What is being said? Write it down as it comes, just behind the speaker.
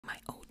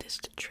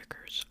biggest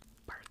triggers,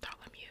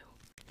 Bartholomew.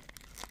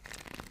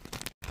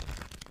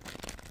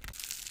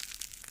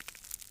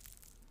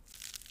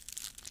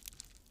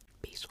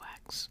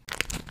 Beeswax.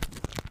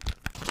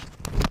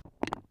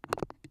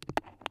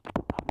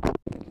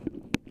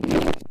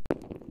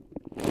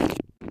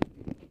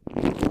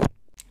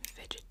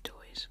 Fidget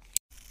toys.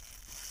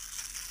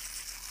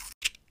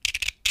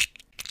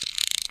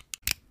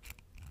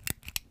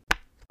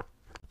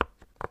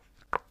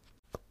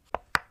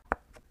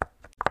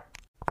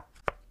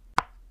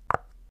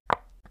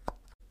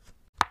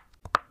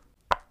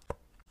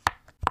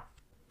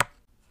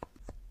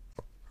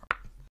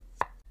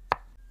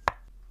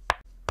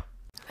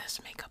 This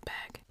makeup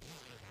bag.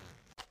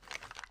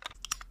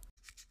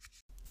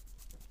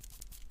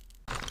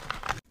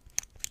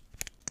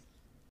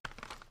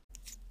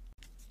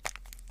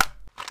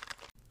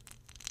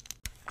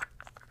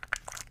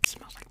 It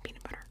smells like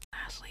peanut butter.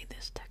 Lastly,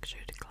 this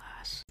textured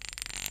glass.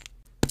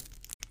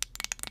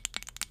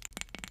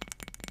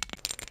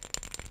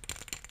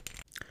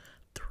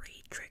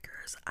 Three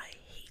triggers I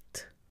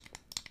hate.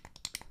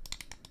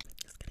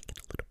 Just gonna get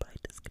a little bite.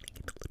 Just gonna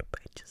get a little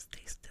bite. Just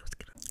stay still. Just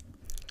gonna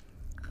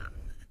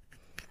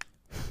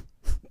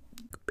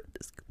scoop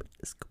it, scoop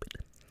it, scoop it,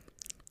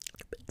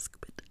 scoop it,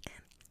 scoop it,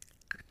 and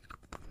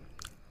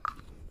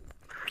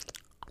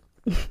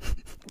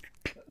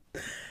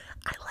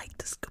I like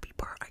the scoopy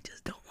part. I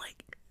just don't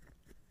like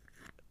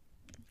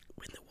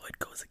when the wood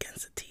goes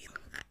against the teeth.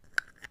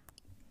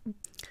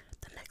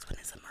 The next one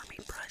is a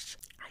mermaid brush.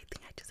 I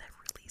think I just have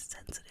really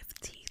sensitive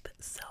teeth,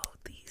 so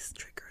these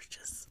triggers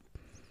just,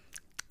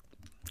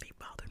 they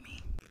bother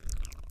me.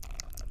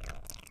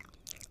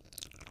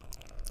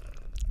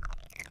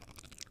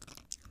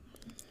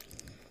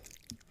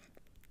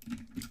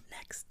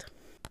 Next,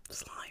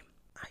 slime.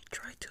 I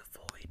try to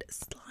avoid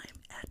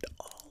slime at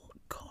all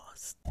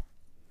costs.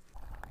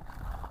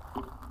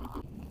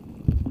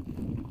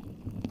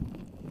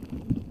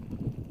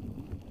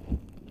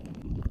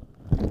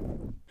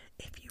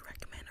 If you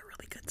recommend a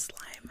really good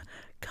slime,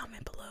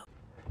 comment below.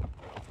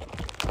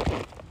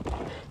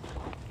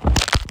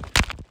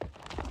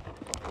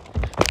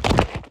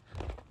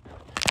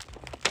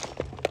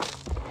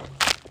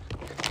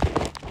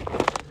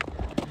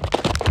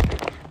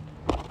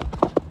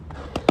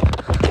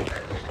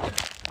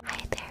 Hi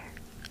there.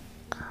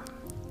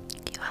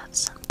 You have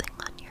something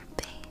on your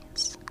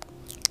face.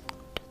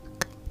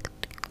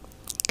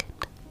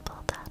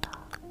 Pull that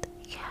off.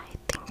 Yeah, I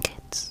think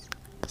it's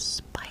a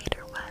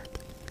spider web.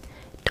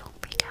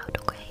 Don't freak out,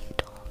 okay?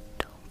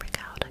 Don't freak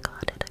out. I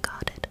got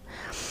it.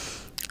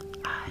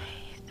 I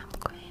am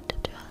going to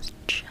just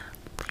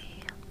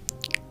gently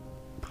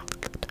pull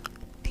it off.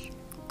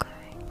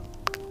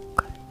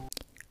 Okay.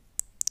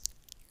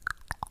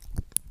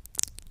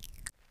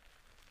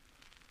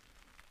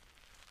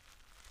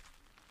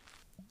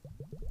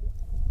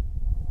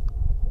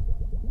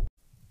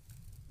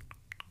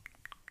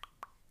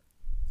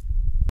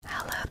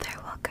 Hello there,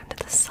 welcome to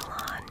the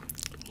salon.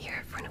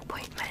 Here for an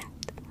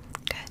appointment.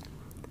 Good.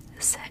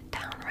 Sit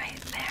down right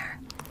there.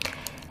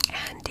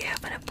 And do you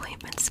have an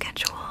appointment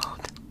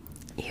scheduled?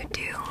 You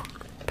do?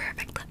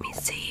 Perfect, let me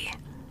see.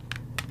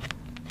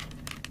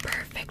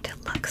 Perfect,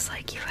 it looks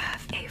like you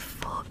have a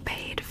full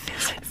paid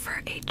visit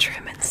for a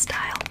trim and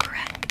style,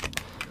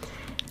 correct?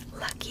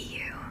 Lucky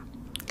you.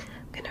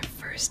 I'm gonna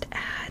first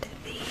add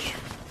the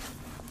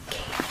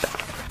cape.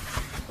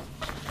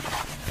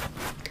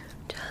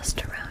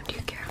 Just around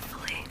you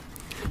carefully.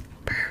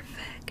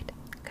 Perfect.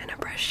 Gonna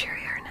brush your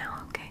hair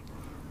now, okay?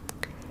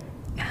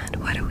 And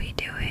what are we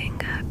doing?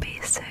 A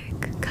basic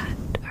cut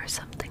or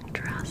something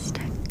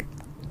drastic?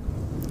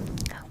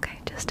 Okay,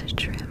 just a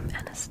trim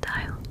and a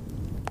style.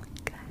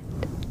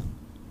 Good.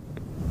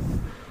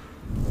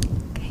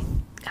 Okay,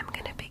 I'm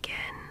gonna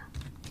begin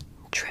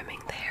trimming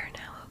the hair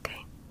now,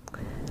 okay?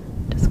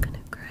 Just gonna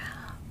grab,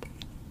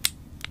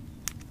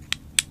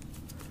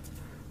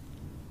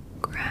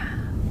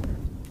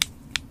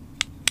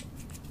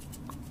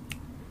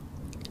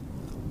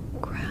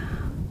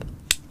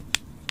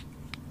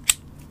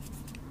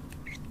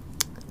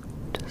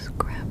 just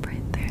grab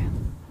right there.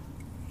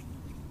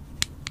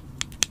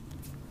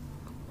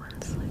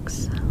 Once like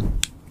so.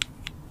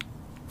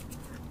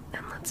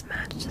 And let's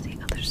match to the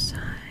other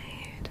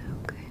side,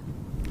 okay?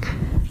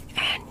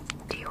 And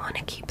do you want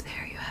to keep the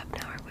hair you have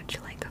now, or would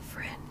you like a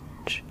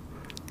fringe?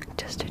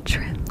 Just a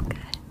trim, good.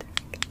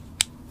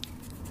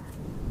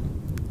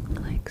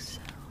 Like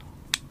so.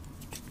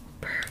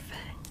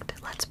 Perfect.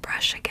 Let's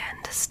brush again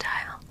to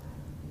style.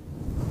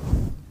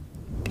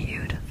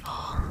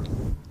 Beautiful.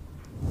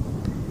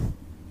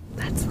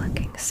 That's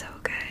looking so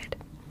good.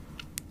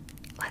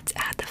 Let's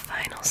add the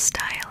final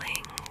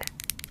styling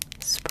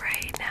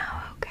spray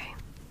now, okay?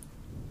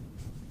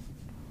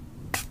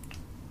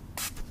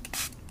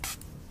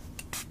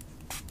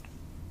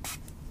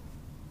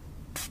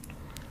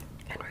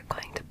 And we're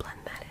going to blend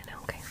that in,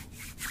 okay?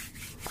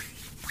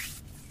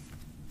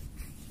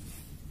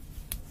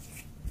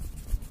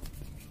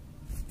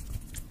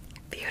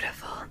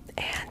 Beautiful.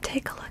 And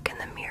take a look in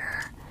the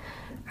mirror.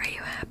 Are you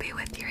happy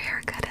with your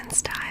haircut and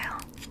style?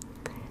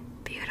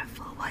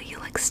 Beautiful. Well, you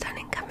look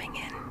stunning coming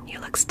in. You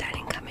look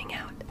stunning coming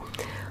out.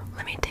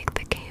 Let me take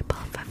the cape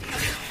off of you.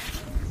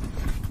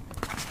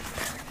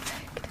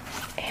 Perfect.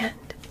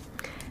 And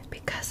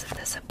because of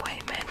this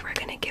appointment, we're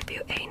going to give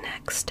you a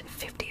next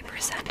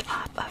 50%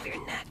 off of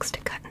your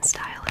next cut and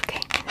style,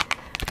 okay?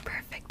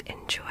 Perfect.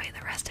 Enjoy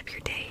the rest of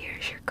your day.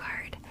 Here's your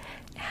card.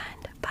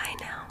 And bye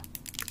now.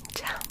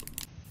 Ciao.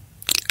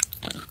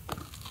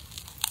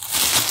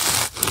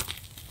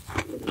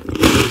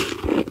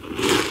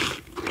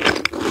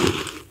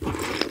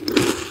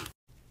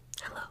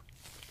 Hello,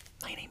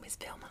 my name is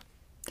Vilma.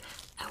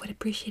 I would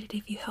appreciate it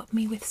if you help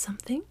me with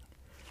something.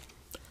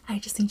 I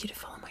just need you to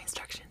follow my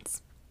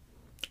instructions.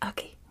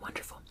 Okay,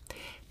 wonderful.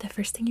 The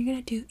first thing you're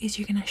gonna do is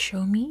you're gonna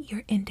show me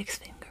your index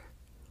finger.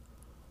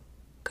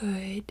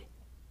 Good.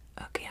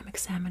 Okay, I'm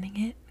examining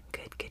it.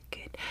 Good, good,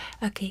 good.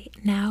 Okay,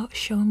 now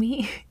show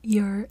me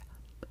your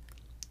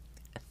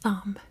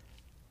thumb.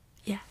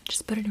 Yeah,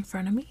 just put it in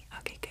front of me.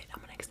 Okay, good.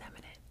 I'm gonna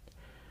examine it.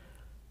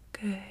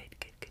 Good,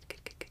 good, good,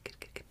 good, good, good, good,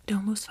 good, good.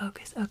 Don't lose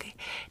focus. Okay,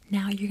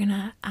 now you're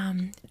gonna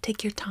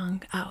take your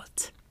tongue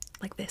out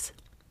like this,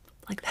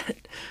 like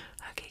that.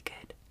 Okay,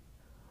 good.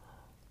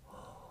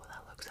 Oh,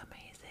 that looks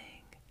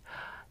amazing.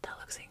 That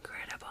looks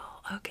incredible.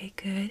 Okay,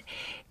 good.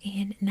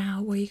 And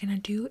now what you're gonna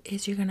do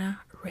is you're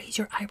gonna raise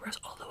your eyebrows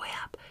all the way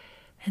up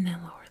and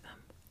then lower them.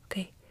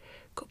 Okay,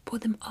 go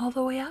put them all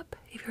the way up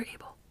if you're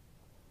able.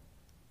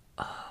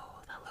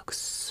 Oh, that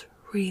looks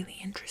really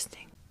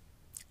interesting.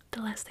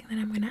 The last thing that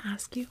I'm going to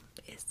ask you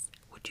is,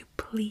 would you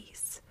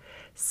please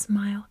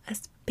smile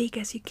as big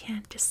as you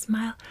can? Just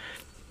smile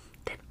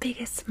that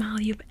biggest smile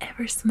you've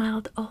ever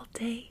smiled all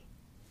day.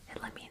 And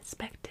let me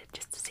inspect it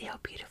just to see how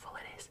beautiful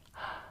it is.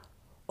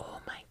 Oh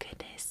my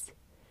goodness.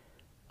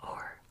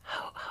 Or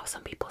how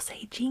some people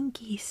say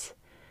jinkies.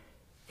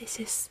 This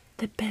is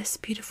the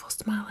best beautiful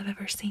smile I've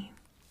ever seen.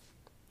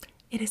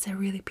 It is a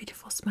really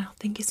beautiful smile.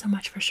 Thank you so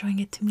much for showing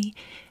it to me.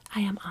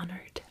 I am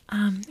honored.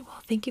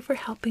 Well, thank you for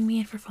helping me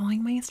and for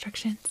following my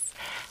instructions.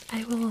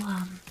 I will